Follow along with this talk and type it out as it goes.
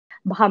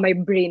baka my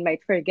brain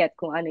might forget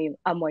kung ano yung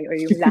amoy or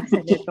yung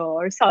lasa nito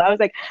or so. I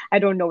was like, I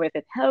don't know if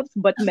it helps,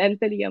 but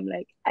mentally I'm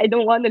like, I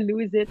don't want to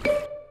lose it.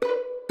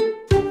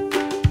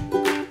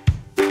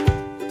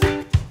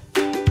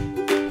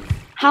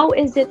 How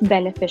is it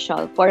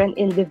beneficial for an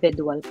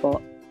individual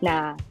po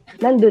na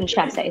nandun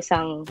siya sa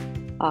isang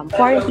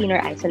quarantine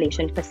or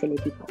isolation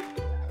facility po?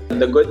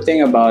 The good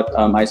thing about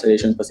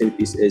isolation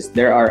facilities is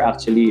there are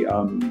actually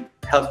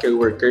healthcare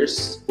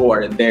workers who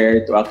are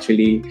there to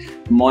actually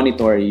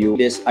monitor you.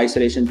 These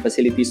isolation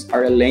facilities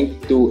are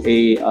linked to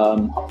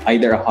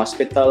either a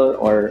hospital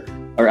or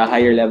a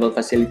higher level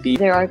facility.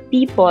 There are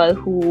people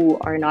who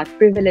are not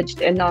privileged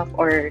enough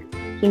or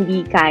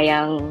hindi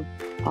kayang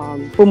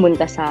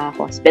pumunta sa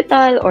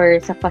hospital or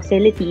sa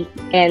facility,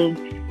 and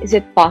is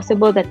it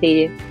possible that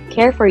they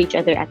care for each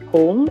other at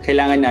home?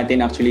 Kailangan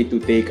natin actually to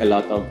take a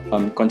lot of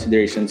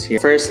considerations here.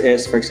 First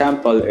is, for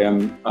example,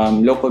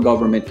 local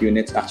government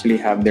units actually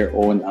have their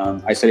own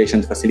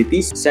isolation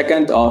facilities.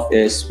 Second off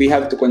is we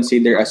have to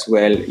consider as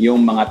well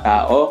yung mga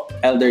tao,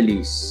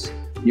 elderlies,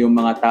 yung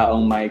mga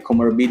taong may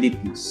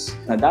comorbidities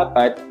na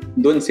dapat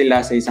doon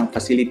sila sa isang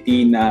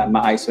facility na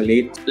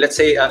ma-isolate. Let's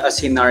say a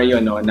scenario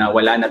na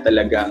wala na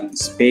talagang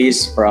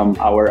space from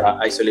our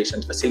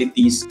isolation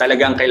facilities.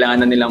 Talagang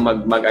kailangan na nilang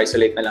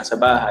mag-isolate na lang sa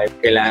bahay.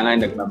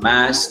 Kailangan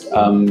nagmamask,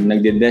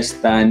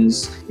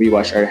 nagdi-distance, we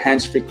wash our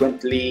hands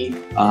frequently,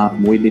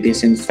 we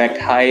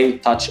disinfect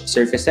high-touch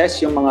surfaces,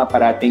 yung mga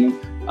parating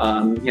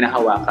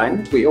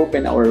hinahawakan. We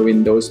open our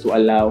windows to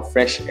allow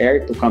fresh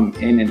air to come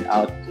in and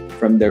out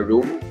from the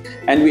room.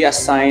 And we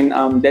assign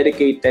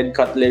dedicated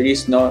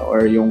cutleries,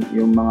 or yung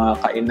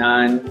mga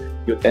kainan,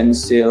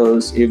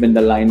 utensils, even the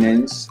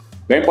linens.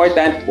 Very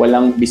important,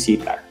 walang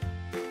bisita.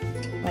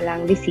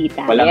 Walang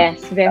bisita.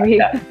 Yes,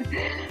 very.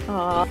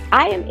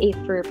 I am a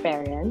fur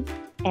parent,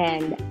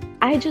 and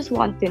I just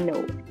want to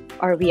know,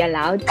 are we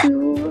allowed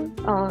to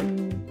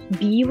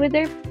be with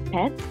their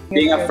pets?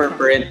 Being a fur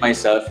parent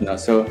myself,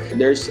 so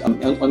there's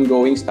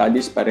ongoing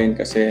studies pa rin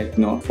kasi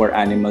for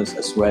animals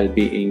as well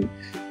being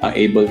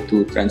able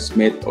to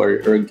transmit or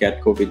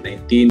get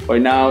COVID-19.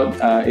 For now,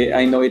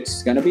 I know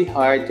it's gonna be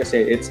hard kasi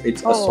it's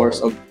a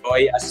source of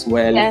joy as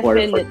well.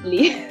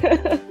 Definitely.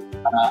 for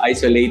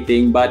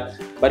isolating, but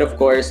of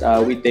course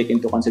we take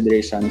into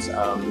considerations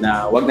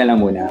na wag na lang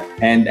muna,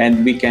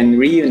 and we can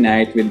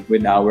reunite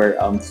with our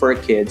fur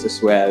kids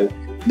as well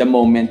the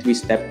moment we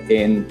step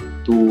in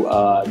to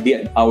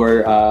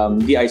our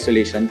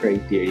de-isolation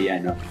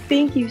criteria.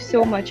 Thank you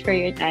so much for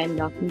your time,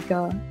 Doc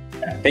Nico.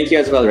 Thank you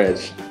as well, Reg.